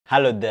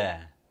Hello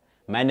there,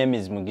 my name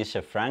is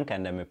Mugisha Frank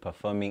and I'm a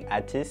performing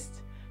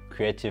artist,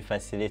 creative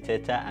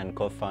facilitator and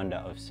co-founder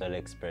of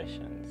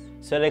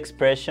Soul-Xpressions.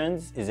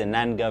 Soul-Xpressions is a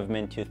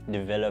non-government youth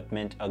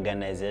development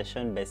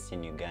organization based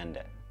in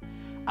Uganda.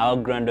 Our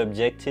grand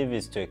objective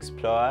is to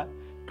explore,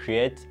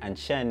 create and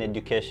share an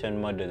education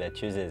model that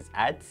uses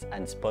arts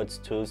and sports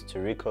tools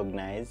to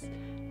recognize,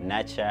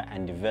 nurture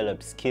and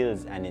develop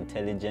skills and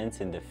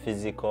intelligence in the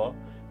physical,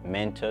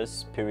 mental,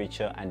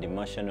 spiritual and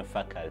emotional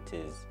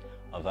faculties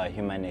of our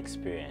human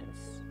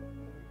experience.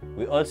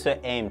 We also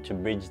aim to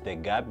bridge the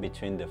gap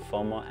between the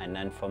formal and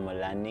non-formal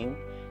learning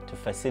to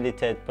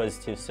facilitate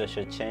positive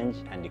social change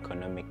and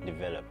economic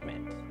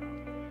development.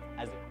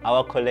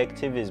 Our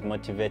collective is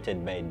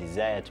motivated by a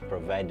desire to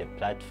provide a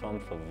platform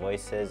for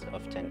voices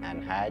often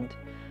unheard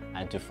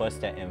and to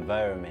foster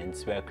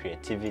environments where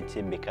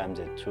creativity becomes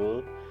a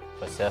tool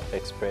for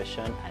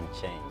self-expression and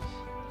change.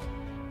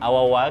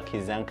 Our work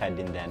is anchored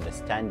in the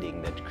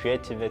understanding that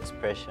creative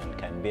expression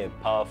can be a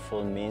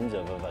powerful means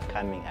of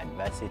overcoming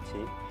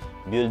adversity,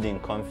 building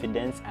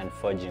confidence, and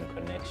forging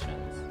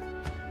connections.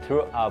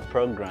 Through our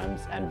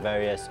programs and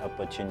various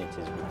opportunities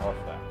we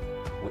offer,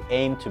 we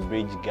aim to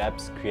bridge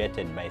gaps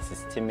created by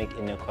systemic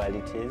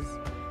inequalities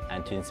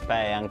and to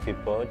inspire young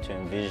people to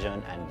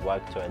envision and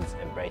work towards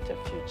a brighter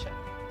future.